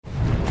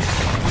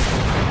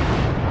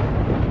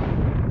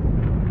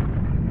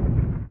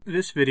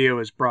This video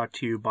is brought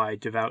to you by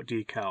Devout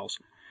Decals,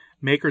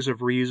 makers of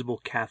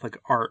reusable Catholic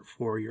art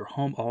for your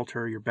home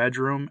altar, your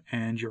bedroom,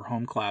 and your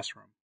home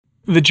classroom.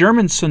 The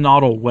German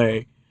Synodal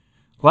Way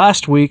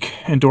last week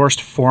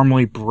endorsed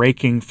formally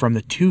breaking from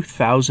the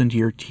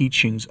 2,000-year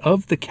teachings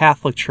of the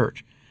Catholic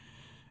Church,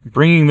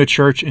 bringing the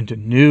Church into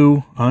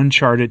new,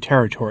 uncharted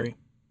territory.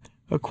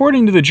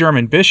 According to the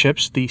German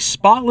bishops, the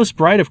spotless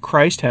bride of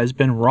Christ has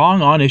been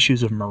wrong on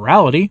issues of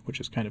morality, which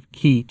is kind of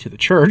key to the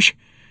Church.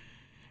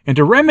 And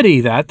to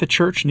remedy that, the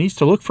Church needs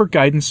to look for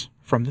guidance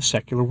from the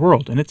secular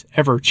world and its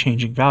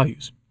ever-changing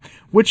values,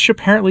 which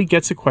apparently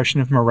gets the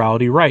question of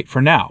morality right for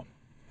now.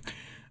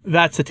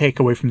 That's the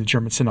takeaway from the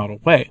German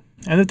Synodal Way,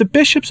 and that the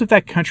bishops of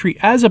that country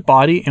as a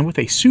body and with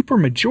a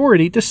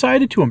supermajority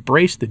decided to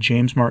embrace the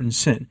James Martin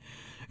sin.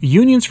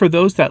 Unions for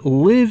those that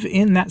live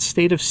in that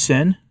state of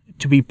sin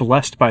to be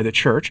blessed by the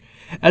Church,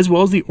 as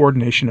well as the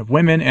ordination of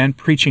women and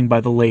preaching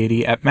by the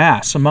laity at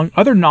Mass, among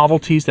other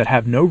novelties that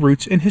have no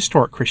roots in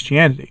historic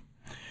Christianity.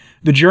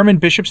 The German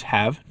bishops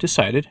have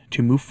decided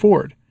to move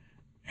forward.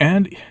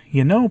 And,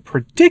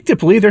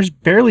 predictably, there's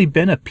barely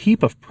been a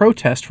peep of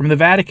protest from the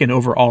Vatican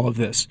over all of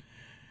this.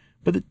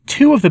 But the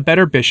two of the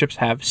better bishops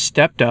have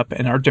stepped up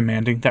and are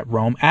demanding that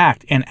Rome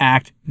act, and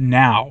act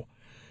now.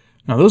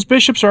 Now, those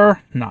bishops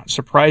are, not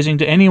surprising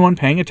to anyone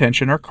paying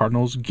attention, are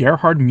Cardinals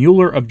Gerhard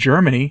Muller of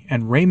Germany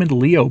and Raymond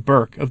Leo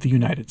Burke of the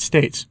United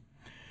States.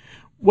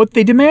 What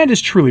they demand is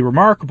truly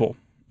remarkable.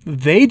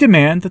 They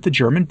demand that the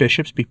German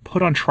bishops be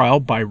put on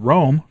trial by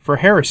Rome for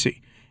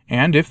heresy,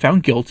 and if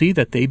found guilty,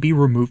 that they be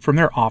removed from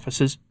their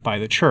offices by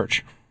the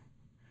Church.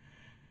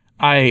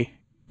 I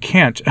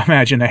can't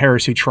imagine a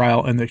heresy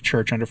trial in the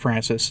Church under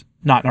Francis.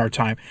 Not in our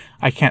time.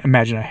 I can't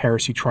imagine a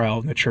heresy trial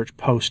in the Church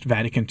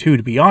post-Vatican II,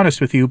 to be honest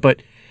with you,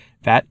 but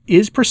that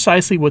is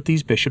precisely what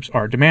these bishops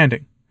are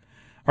demanding.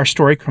 Our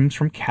story comes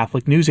from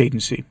Catholic News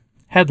Agency.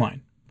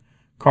 Headline: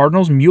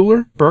 Cardinals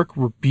Muller, Burke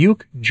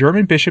rebuke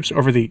German bishops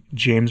over the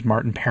James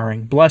Martin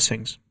pairing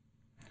blessings.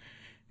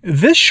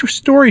 This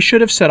story should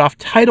have set off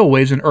tidal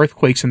waves and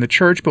earthquakes in the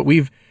Church, but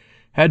we've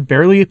had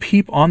barely a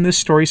peep on this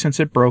story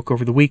since it broke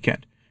over the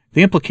weekend.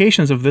 The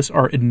implications of this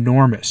are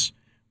enormous.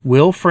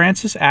 Will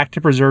Francis act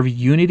to preserve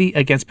unity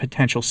against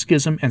potential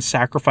schism and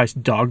sacrifice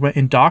dogma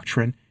and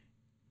doctrine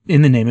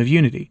in the name of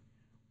unity?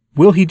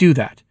 Will he do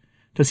that?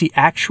 Does he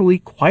actually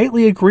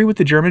quietly agree with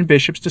the German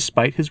bishops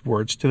despite his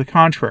words to the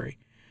contrary?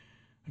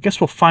 I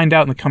guess we'll find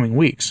out in the coming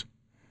weeks.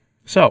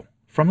 So,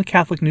 from the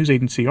Catholic News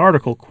Agency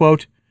article,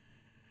 quote,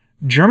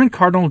 German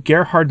Cardinal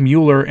Gerhard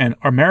Muller and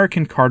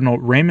American Cardinal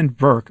Raymond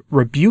Burke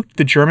rebuked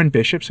the German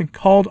bishops and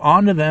called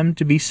on them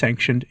to be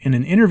sanctioned in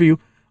an interview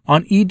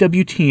on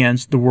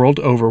EWTN's The World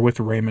Over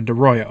with Raymond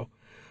Arroyo,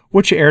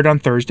 which aired on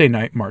Thursday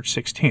night, March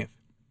 16th.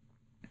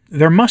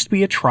 There must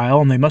be a trial,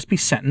 and they must be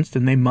sentenced,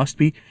 and they must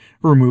be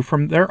removed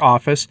from their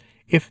office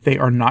if they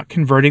are not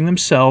converting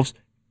themselves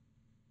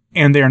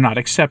and they are not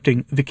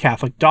accepting the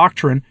Catholic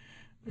doctrine,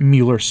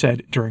 Muller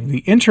said during the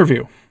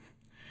interview.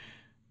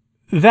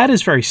 That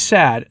is very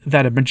sad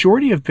that a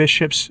majority of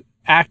bishops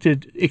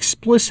acted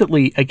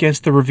explicitly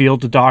against the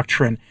revealed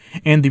doctrine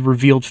and the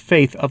revealed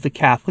faith of the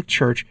Catholic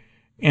Church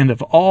and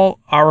of all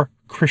our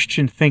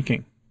Christian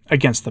thinking,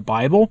 against the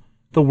Bible,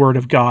 the Word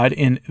of God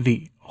in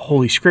the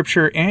Holy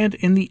Scripture, and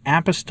in the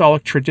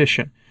apostolic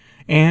tradition,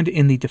 and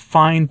in the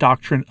defined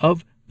doctrine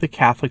of the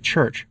Catholic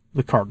Church,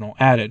 the cardinal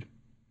added.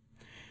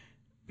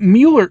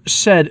 Muller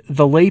said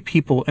the lay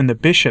people and the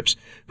bishops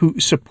who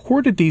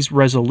supported these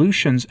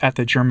resolutions at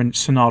the German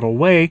Synodal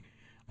Way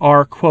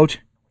are, quote,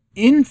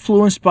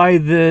 influenced by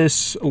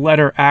this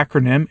letter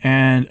acronym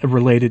and a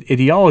related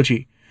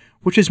ideology,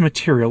 which is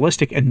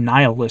materialistic and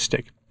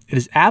nihilistic. It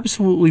is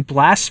absolutely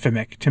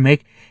blasphemic to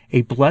make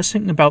a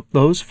blessing about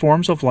those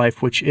forms of life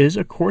which is,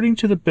 according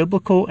to the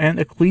biblical and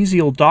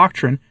ecclesial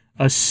doctrine,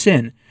 a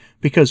sin,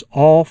 because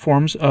all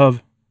forms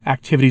of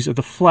activities of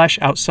the flesh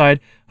outside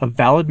of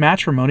valid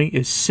matrimony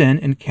is sin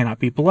and cannot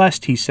be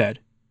blessed, he said.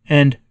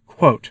 End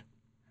quote.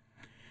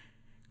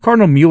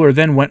 Cardinal Muller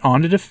then went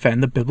on to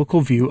defend the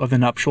biblical view of the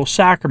nuptial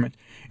sacrament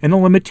and the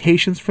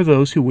limitations for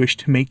those who wish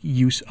to make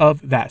use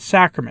of that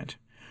sacrament,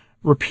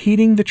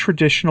 repeating the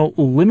traditional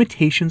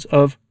limitations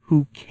of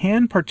who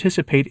can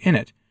participate in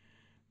it.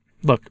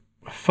 Look,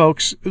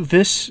 folks,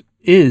 this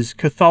is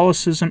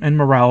Catholicism and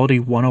Morality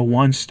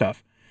 101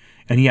 stuff,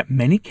 and yet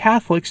many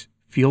Catholics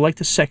feel like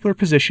the secular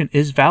position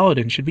is valid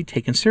and should be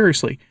taken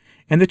seriously,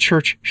 and the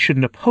Church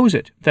shouldn't oppose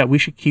it, that we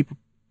should keep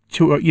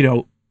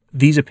to,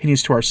 these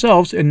opinions to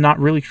ourselves and not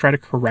really try to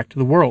correct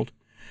the world.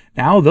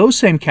 Now, those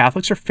same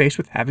Catholics are faced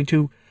with having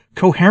to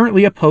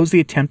coherently oppose the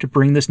attempt to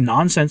bring this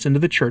nonsense into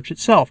the Church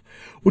itself,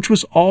 which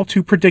was all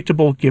too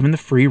predictable given the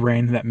free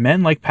rein that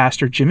men like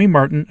Pastor Jimmy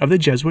Martin of the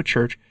Jesuit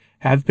Church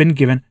have been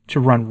given to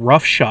run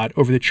roughshod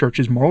over the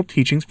Church's moral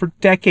teachings for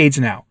decades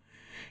now.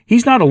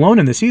 He's not alone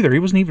in this either. He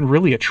wasn't even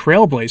really a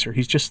trailblazer.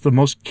 He's just the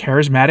most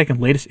charismatic and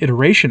latest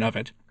iteration of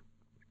it.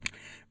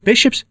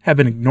 Bishops have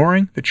been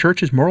ignoring the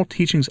Church's moral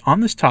teachings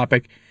on this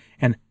topic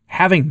and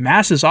having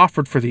masses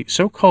offered for the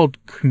so-called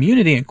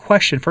community in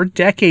question for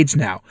decades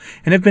now,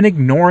 and have been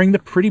ignoring the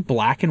pretty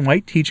black and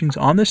white teachings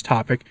on this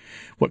topic,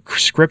 what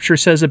Scripture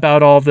says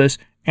about all of this,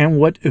 and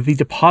what the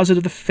deposit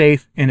of the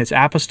faith in its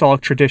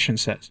apostolic tradition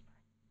says.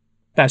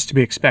 That's to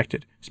be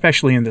expected,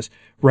 especially in this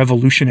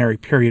revolutionary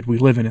period we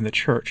live in the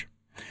Church.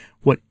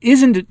 What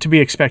isn't to be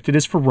expected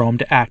is for Rome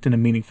to act in a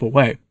meaningful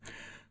way.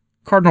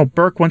 Cardinal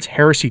Burke wants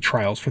heresy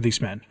trials for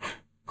these men.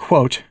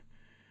 Quote,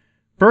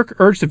 Burke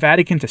urged the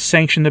Vatican to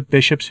sanction the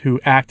bishops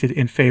who acted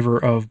in favor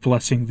of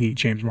blessing the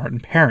James Martin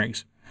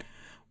pairings.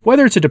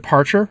 Whether it's a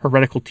departure,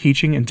 heretical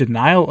teaching, and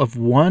denial of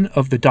one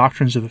of the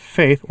doctrines of the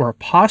faith, or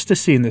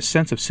apostasy in the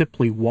sense of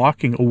simply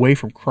walking away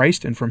from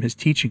Christ and from his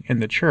teaching in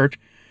the Church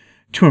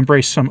to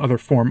embrace some other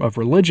form of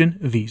religion,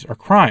 these are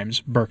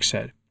crimes, Burke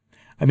said.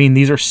 I mean,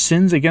 these are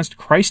sins against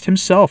Christ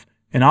himself,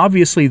 and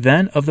obviously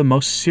then of the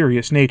most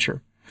serious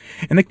nature.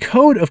 And the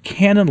Code of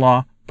Canon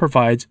Law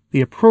provides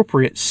the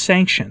appropriate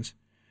sanctions.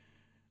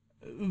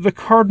 The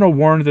Cardinal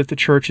warned that the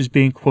Church is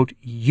being, quote,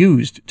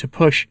 used to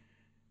push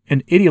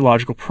an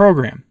ideological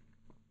program.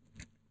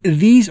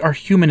 These are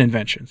human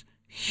inventions,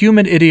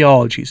 human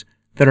ideologies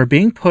that are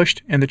being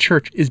pushed, and the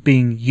Church is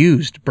being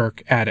used,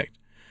 Burke added.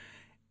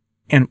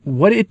 And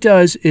what it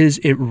does is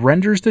it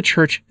renders the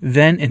Church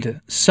then into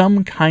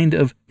some kind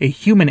of a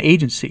human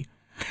agency,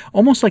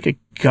 almost like a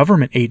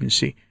government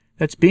agency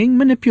that's being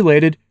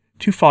manipulated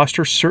to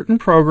foster certain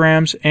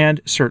programs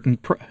and certain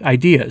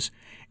ideas.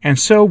 And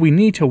so we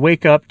need to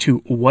wake up to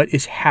what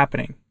is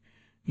happening.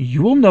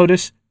 You will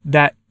notice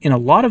that in a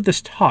lot of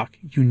this talk,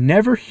 you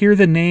never hear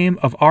the name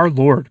of our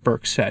Lord,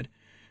 Burke said.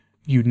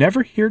 You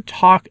never hear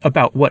talk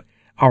about what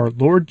our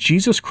Lord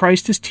Jesus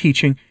Christ is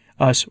teaching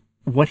us,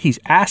 what he's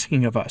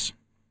asking of us.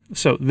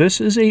 So this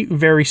is a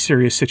very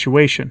serious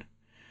situation.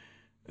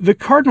 The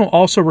Cardinal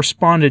also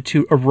responded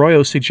to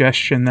Arroyo's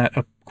suggestion that,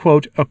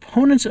 quote,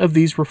 opponents of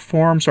these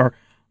reforms are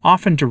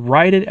often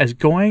derided as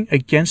going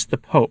against the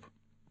Pope.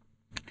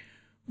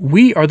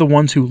 We are the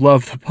ones who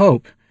love the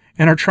Pope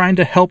and are trying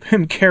to help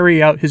him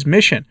carry out his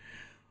mission.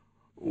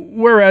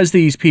 Whereas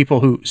these people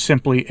who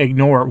simply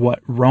ignore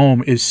what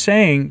Rome is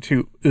saying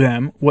to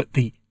them, what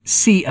the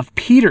See of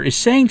Peter is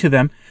saying to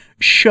them,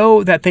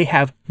 show that they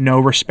have no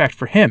respect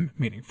for him,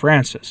 meaning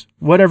Francis,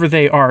 whatever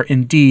they are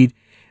indeed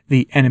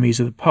the enemies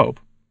of the Pope.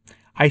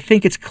 I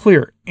think it's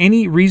clear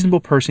any reasonable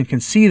person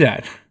can see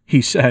that,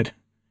 he said.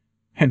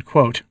 End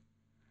quote.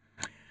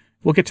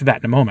 We'll get to that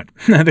in a moment.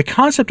 The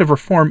concept of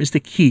reform is the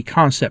key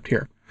concept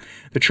here.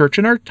 The Church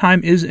in our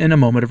time is in a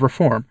moment of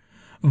reform.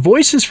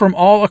 Voices from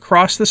all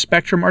across the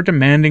spectrum are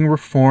demanding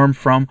reform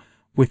from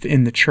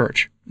within the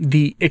Church.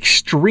 The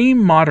extreme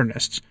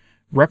modernists,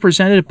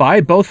 represented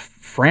by both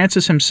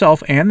Francis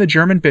himself and the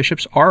German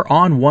bishops, are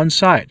on one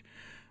side.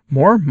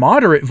 More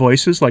moderate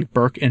voices like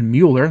Burke and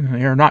Muller,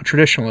 they are not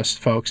traditionalists,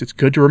 folks. It's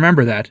good to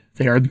remember that.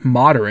 They are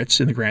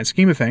moderates in the grand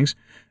scheme of things.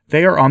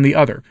 They are on the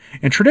other.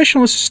 And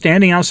traditionalists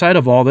standing outside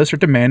of all this are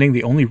demanding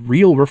the only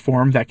real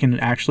reform that can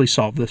actually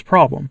solve this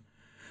problem.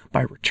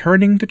 By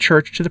returning the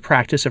Church to the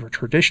practice of her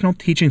traditional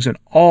teachings in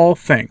all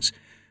things.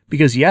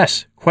 Because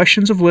yes,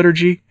 questions of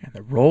liturgy and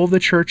the role of the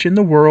Church in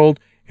the world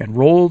and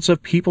roles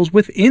of peoples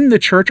within the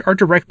Church are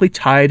directly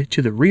tied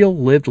to the real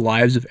lived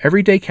lives of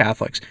everyday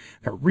Catholics.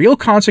 There are real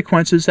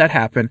consequences that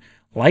happen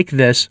like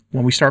this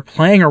when we start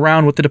playing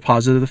around with the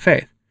deposit of the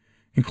faith,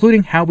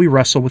 including how we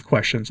wrestle with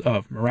questions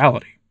of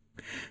morality.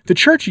 The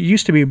Church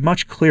used to be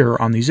much clearer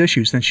on these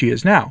issues than she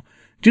is now,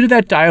 due to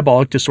that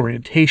diabolic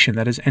disorientation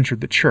that has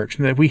entered the Church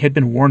and that we had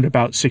been warned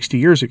about 60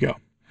 years ago.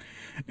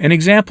 An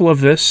example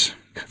of this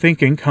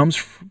thinking comes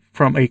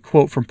from a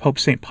quote from Pope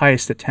St.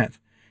 Pius X, and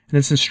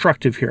it's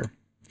instructive here.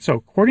 So,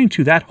 according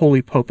to that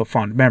holy Pope of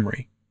fond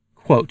memory,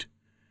 quote,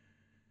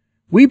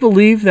 we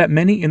believe that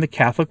many in the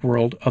Catholic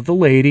world of the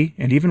laity,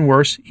 and even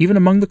worse, even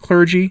among the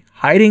clergy,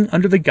 hiding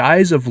under the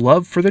guise of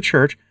love for the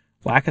Church,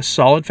 lack a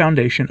solid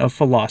foundation of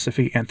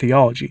philosophy and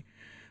theology,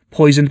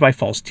 poisoned by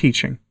false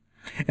teaching.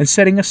 And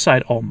setting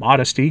aside all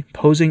modesty,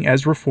 posing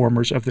as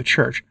reformers of the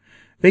Church,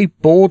 they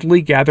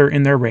boldly gather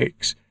in their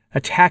ranks,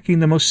 attacking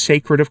the most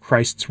sacred of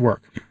Christ's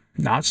work,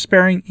 not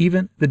sparing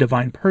even the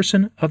divine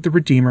person of the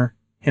Redeemer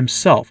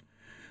himself,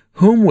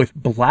 whom with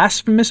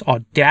blasphemous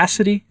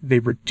audacity they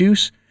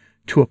reduce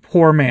to a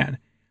poor man.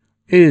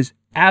 It is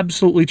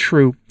absolutely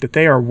true that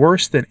they are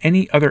worse than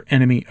any other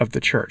enemy of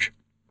the Church.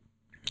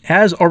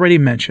 As already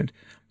mentioned,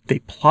 they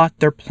plot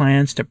their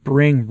plans to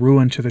bring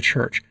ruin to the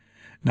Church,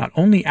 not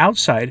only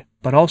outside,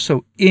 but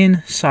also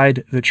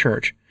inside the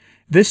Church.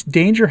 This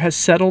danger has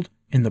settled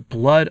in the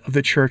blood of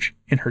the Church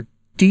in her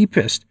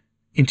deepest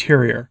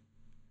interior.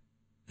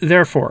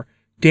 Therefore,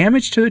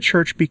 damage to the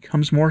Church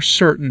becomes more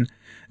certain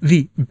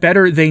the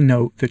better they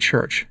know the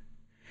Church.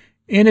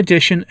 In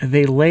addition,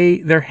 they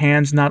lay their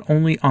hands not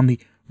only on the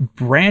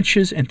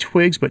branches and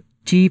twigs, but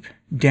deep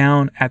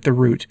down at the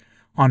root,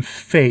 on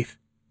faith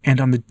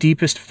and on the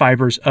deepest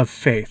fibers of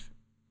faith.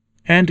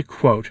 End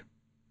quote.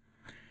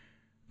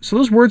 So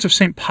those words of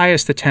St.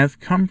 Pius X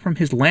come from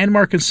his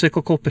landmark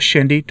encyclical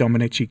Pascendi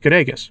Dominici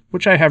Gregis,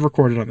 which I have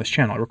recorded on this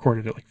channel. I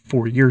recorded it like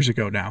 4 years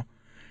ago now.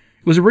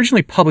 It was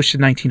originally published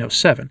in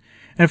 1907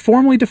 and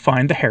formally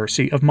defined the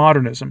heresy of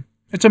modernism.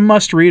 It's a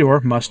must-read or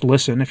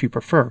must-listen if you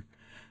prefer.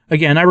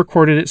 Again, I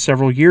recorded it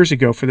several years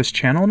ago for this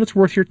channel, and it's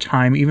worth your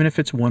time even if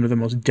it's one of the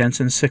most dense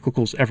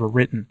encyclicals ever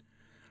written.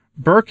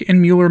 Burke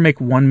and Muller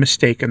make one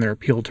mistake in their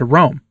appeal to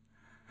Rome.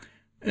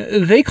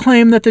 They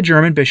claim that the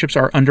German bishops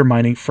are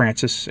undermining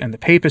Francis and the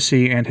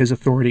papacy and his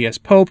authority as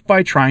pope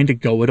by trying to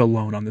go it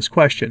alone on this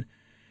question.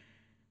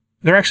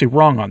 They're actually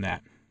wrong on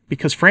that,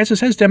 because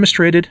Francis has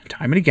demonstrated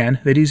time and again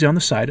that he's on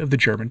the side of the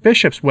German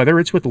bishops, whether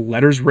it's with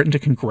letters written to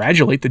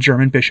congratulate the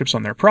German bishops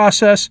on their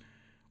process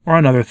or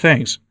on other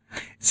things.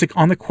 It's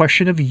on the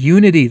question of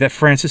unity that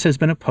Francis has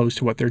been opposed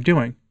to what they're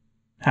doing.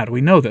 How do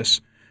we know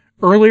this?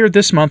 Earlier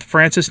this month,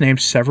 Francis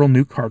named several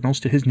new cardinals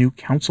to his new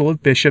Council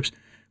of Bishops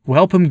who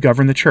help him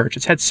govern the church.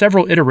 It's had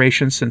several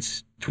iterations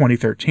since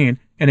 2013,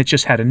 and it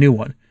just had a new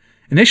one.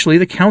 Initially,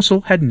 the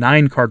council had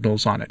 9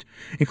 cardinals on it,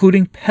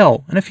 including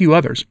Pell and a few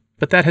others,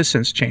 but that has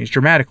since changed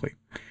dramatically.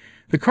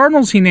 The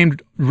cardinals he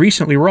named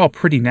recently were all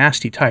pretty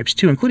nasty types,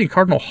 too, including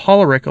Cardinal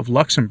Heretic of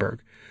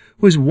Luxembourg,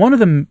 who is one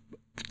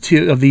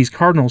of these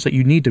cardinals that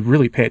you need to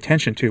really pay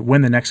attention to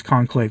when the next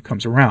conclave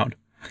comes around.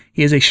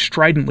 He is a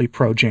stridently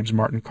pro-James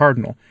Martin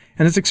cardinal,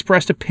 and has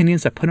expressed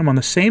opinions that put him on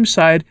the same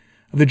side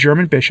of the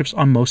German bishops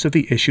on most of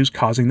the issues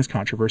causing this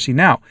controversy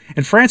now.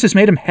 And Francis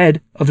made him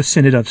head of the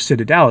Synod of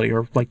Synodality,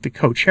 or like the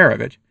co-chair of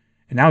it.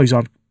 And now he's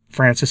on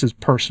Francis's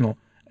personal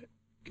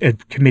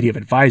committee of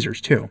advisors,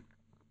 too.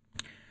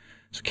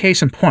 So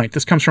case in point,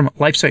 this comes from a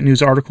LifeSite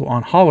News article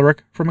on Hollerich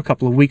from a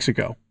couple of weeks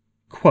ago.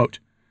 Quote,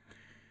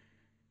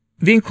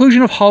 "The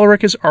inclusion of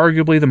Hollerich is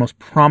arguably the most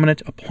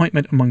prominent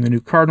appointment among the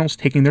new cardinals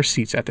taking their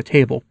seats at the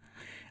table.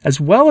 As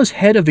well as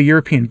head of the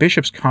European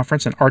Bishops'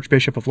 Conference and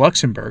Archbishop of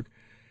Luxembourg,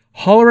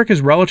 Hollerich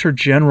is Relator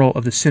General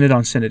of the Synod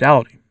on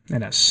Synodality,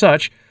 and as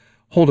such,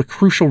 hold a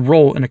crucial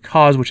role in a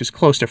cause which is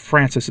close to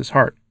Francis's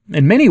heart.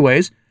 In many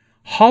ways,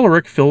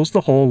 Hollerich fills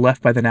the hole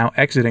left by the now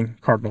exiting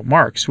Cardinal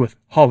Marx with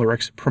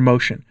Hollerich's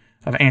promotion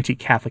of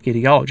anti-Catholic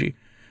ideology,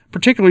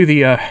 particularly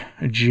the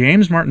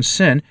James Martin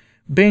sin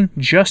being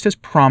just as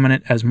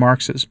prominent as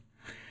Marx's.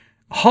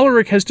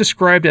 Hollerich has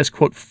described as,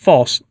 quote,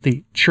 false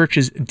the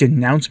Church's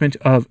denouncement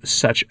of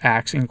such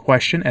acts in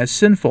question as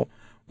sinful,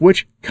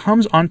 which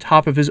comes on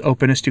top of his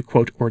openness to,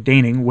 quote,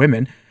 ordaining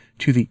women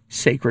to the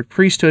sacred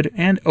priesthood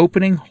and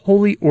opening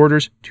holy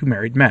orders to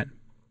married men.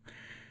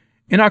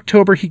 In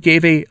October, he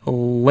gave a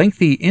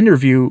lengthy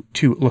interview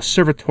to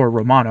L'Osservatore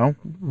Romano,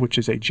 which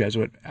is a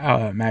Jesuit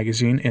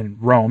magazine in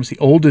Rome, the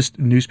oldest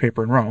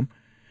newspaper in Rome,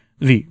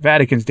 the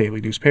Vatican's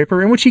daily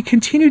newspaper, in which he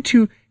continued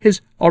to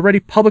his already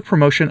public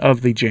promotion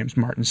of the James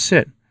Martin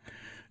sin.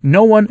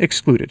 No one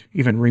excluded,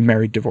 even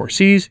remarried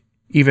divorcees,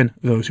 even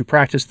those who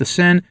practice the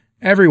sin,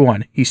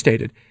 everyone, he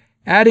stated,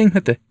 adding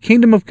that the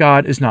kingdom of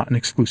God is not an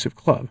exclusive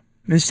club.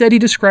 Instead, he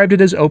described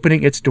it as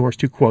opening its doors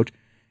to, quote,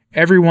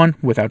 everyone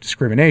without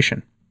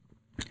discrimination.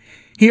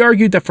 He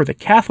argued that for the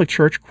Catholic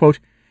Church, quote,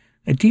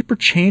 a deeper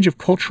change of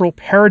cultural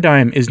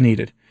paradigm is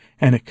needed,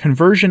 and a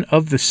conversion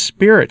of the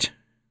spirit,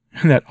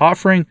 and that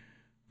offering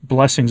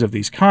blessings of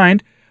these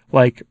kind,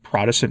 like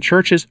Protestant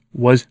churches,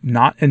 was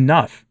not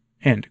enough,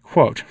 end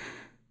quote.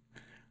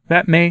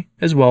 That may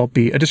as well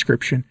be a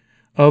description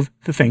of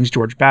the things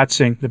George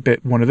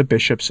Batzing, one of the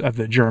bishops of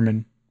the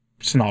German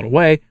Synodal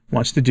Way,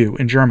 wants to do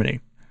in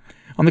Germany.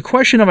 On the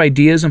question of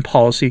ideas and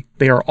policy,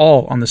 they are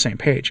all on the same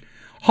page.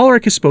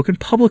 Hollerich has spoken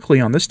publicly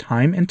on this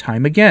time and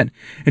time again,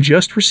 and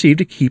just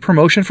received a key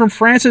promotion from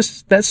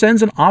Francis that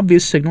sends an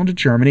obvious signal to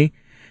Germany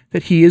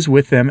that he is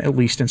with them, at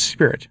least in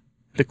spirit.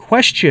 The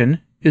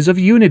question is of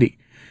unity,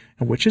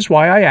 and which is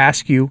why I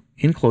ask you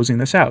in closing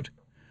this out.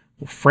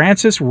 Will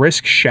Francis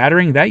risk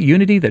shattering that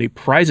unity that he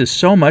prizes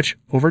so much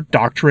over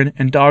doctrine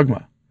and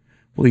dogma?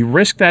 Will he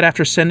risk that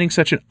after sending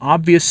such an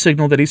obvious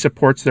signal that he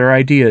supports their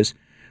ideas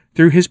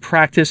through his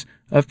practice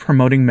of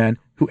promoting men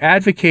who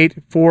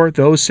advocate for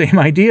those same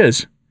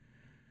ideas?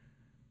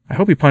 I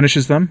hope he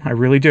punishes them. I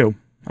really do.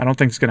 I don't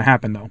think it's going to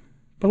happen, though.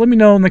 But let me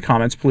know in the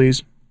comments,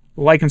 please.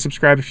 Like and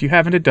subscribe if you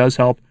haven't. It does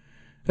help.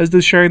 As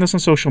does sharing this on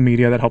social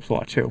media. That helps a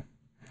lot, too.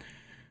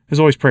 As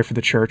always, pray for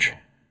the Church.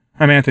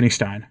 I'm Anthony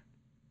Stein.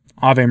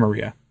 Ave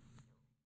Maria.